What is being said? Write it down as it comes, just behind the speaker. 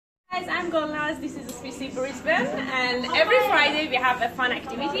guys, I'm Doughnut. This is SPC Brisbane, and every Friday we have a fun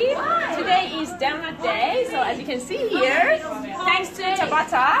activity. Today is Doughnut Day, so as you can see here, thanks to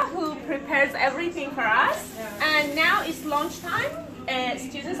Tabata who prepares everything for us. And now it's lunchtime.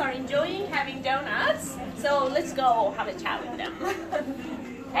 Students are enjoying having donuts, so let's go have a chat with them.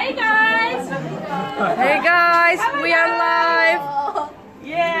 Hey guys! Hey guys, we are live.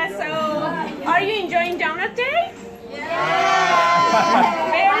 Yeah, so are you enjoying Doughnut Day?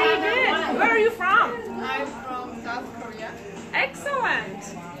 Yeah! Very good. Where are you from? I'm from South Korea.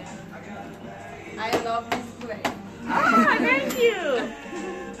 Excellent. I love this place. Ah, thank you.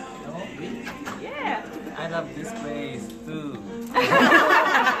 Yeah. I love this place too.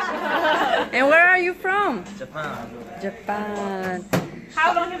 And where are you from? Japan. Japan.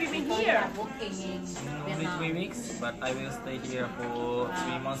 How long have you been here? Only 3 weeks, but I will stay here for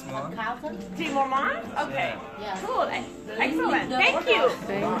 3 months more. 3 more months? Okay. Cool. Excellent. Thank you.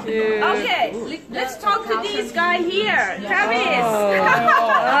 Thank you. Okay. Let's talk to this guy here. Travis.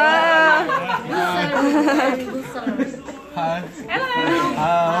 Hi. Hello.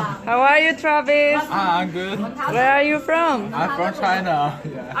 How are you, Travis? I'm good. Where are you from? I'm from China.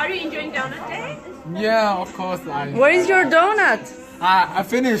 Yeah. Are you enjoying Doughnut Day? Yeah, of course. Where is your donut? I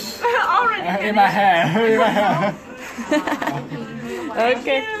finished Already. in my hair. In my hair.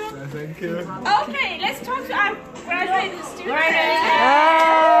 Okay. Thank you. Okay, let's talk to our graduated student.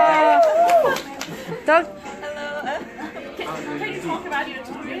 Talk. Can you talk about your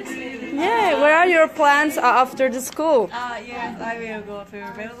experience? Yeah, where are your plans after the school? Yes, I will go to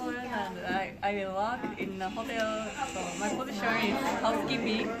Melbourne and I will work in a hotel. So my position is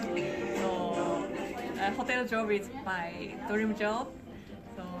housekeeping. So hotel job is my dream job.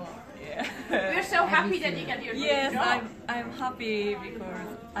 So yeah. We're so happy that you get your Yes, job. I'm happy because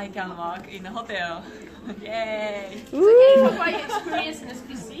I can work in a hotel. Yay! So can you talk about your experience in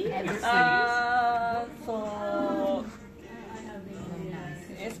SPC? So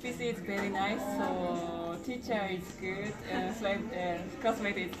SPC is very nice. So teacher is good,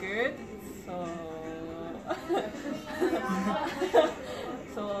 classmate is good. So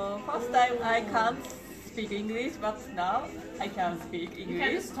so first time I can't speak English, but now I can speak English. You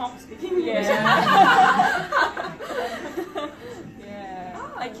can just stop speaking English. Yeah. Yeah.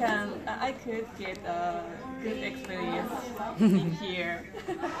 I could get a good experience in here.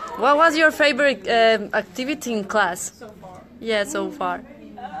 What was your favorite activity in class? So far. Yeah, so far.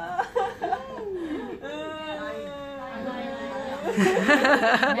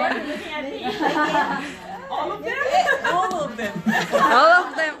 Why are you looking at me? All of them? All of them. All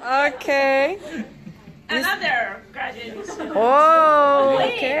of them. Okay. Another graduate student. Oh,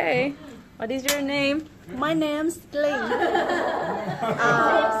 okay. What is your name? My name's Ling.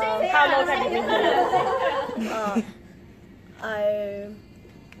 How long have you been here?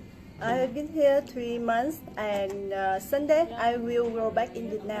 I have been here 3 months, and Sunday I will go back in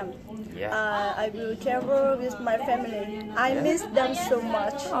Vietnam. I will travel with my family. I miss them so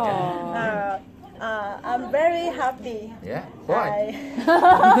much. I'm very happy. Yeah. Why?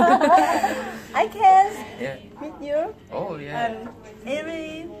 I can Yeah. meet you Oh yeah. and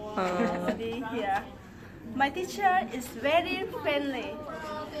every be here. My teacher is very friendly.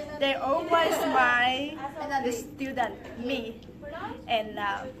 They always smile the student, me, and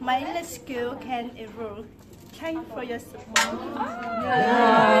my English skill can improve. Thank you for your support.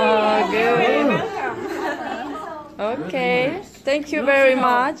 Very welcome. Okay. Thank you very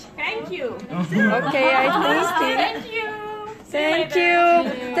much. Thank you. Okay, I think. Thank you. Thank you.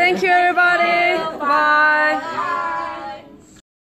 Thank you, everybody. Bye.